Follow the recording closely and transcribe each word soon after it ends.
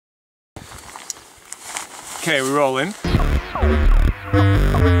Okay, we're rolling.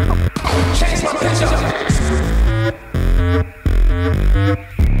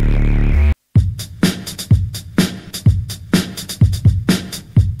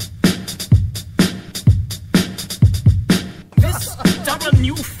 This double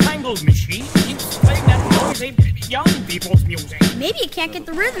newfangled machine keeps playing that noisy young people's music. Maybe it can't get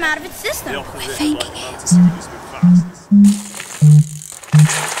the rhythm out of its system. I think it is.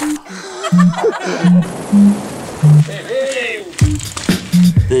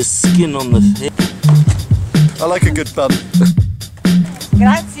 There's skin on the head. I like a good bun.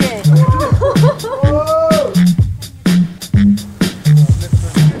 Grazie.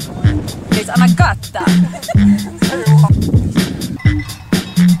 It's una gatta.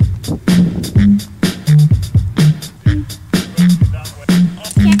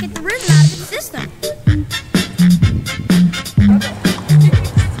 Can't get the rhythm out of its system.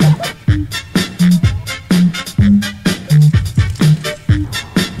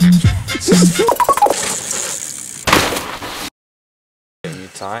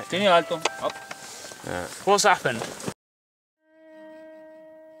 Tight. Tieni alto. Up. Yeah. What's happened?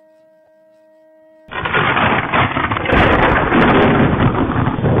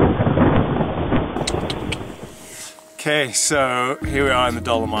 Okay, so here we are in the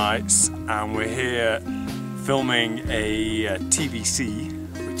Dolomites and we're here filming a TVC,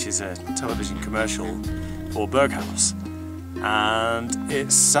 which is a television commercial for Berghaus. And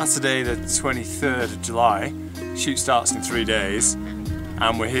it's Saturday the 23rd of July, shoot starts in 3 days,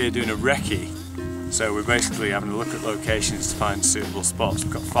 and we're here doing a recce. So we're basically having a look at locations to find suitable spots.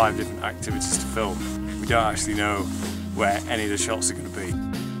 We've got 5 different activities to film. We don't actually know where any of the shots are going to be.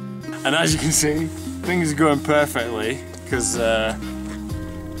 And as you can see, things are going perfectly because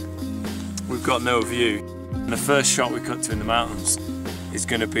we've got no view. And the first shot we cut to in the mountains is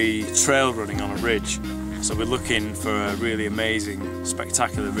going to be trail running on a ridge. So we're looking for a really amazing,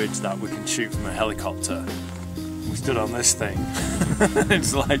 spectacular ridge that we can shoot from a helicopter. We stood on this thing.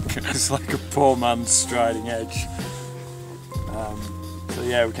 it's like a poor man's striding edge. So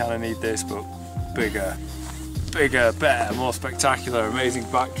yeah, we kind of need this, but bigger, better, more spectacular, amazing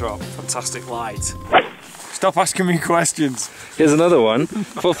backdrop, fantastic light. Stop asking me questions. Here's another one.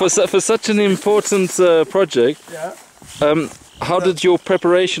 For such an important project, Yeah. how did your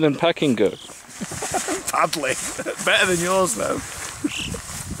preparation and packing go? Badly. Better than yours though.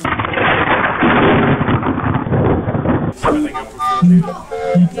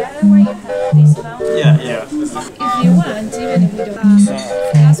 Yeah. If you want, even if we don't.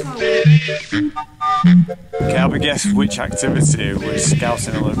 That's what we. Okay, I'll be guessing which activity we're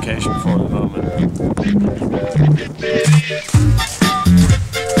scouting a location for at the moment.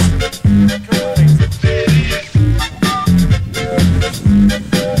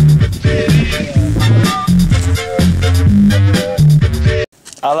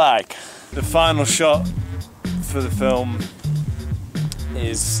 I like. The final shot for the film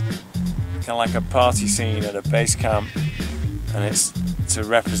is kind of like a party scene at a base camp, and it's to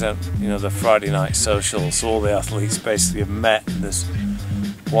represent, you know, the Friday night social. So all the athletes basically have met in this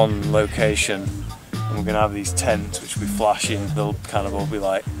one location, and we're going to have these tents which will be flashing. They'll kind of all be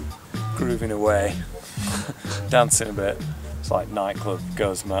like grooving away, dancing a bit. It's like nightclub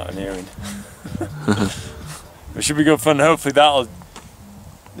goes mountaineering. It should be good fun. Hopefully that'll,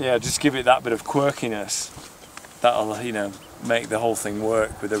 yeah, just give it that bit of quirkiness. That'll, you know, make the whole thing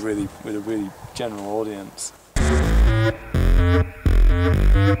work with a really general audience.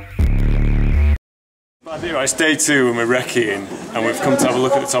 Right, it's day 2 and we're recceing, and we've come to have a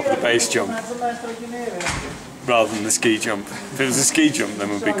look at the top of the base jump rather than the ski jump. If it was a ski jump, then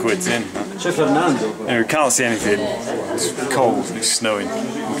we'd be quids in. Anyway, we can't see anything. It's cold and it's snowing.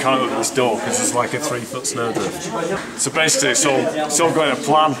 We can't open this door because it's like a 3-foot snowdrift. So basically, it's all going to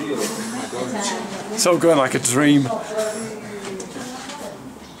plan. It's all going like a dream.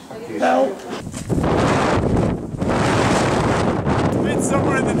 Help!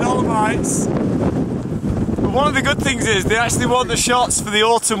 Midsummer in the Dolomites. But one of the good things is they actually want the shots for the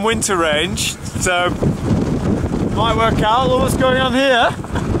autumn-winter range, so it might work out. Look what's going on here.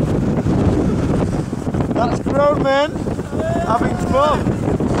 That's grown men having fun.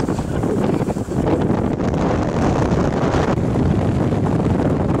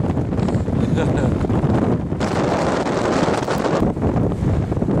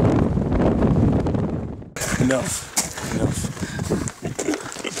 Enough.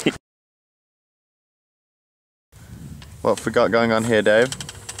 What have we got going on here, Dave?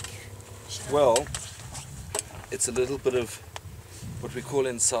 Well, it's a little bit of what we call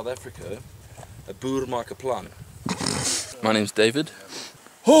in South Africa a boer maak 'n plan. My name's David.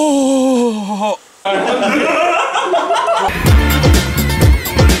 Oh! 100.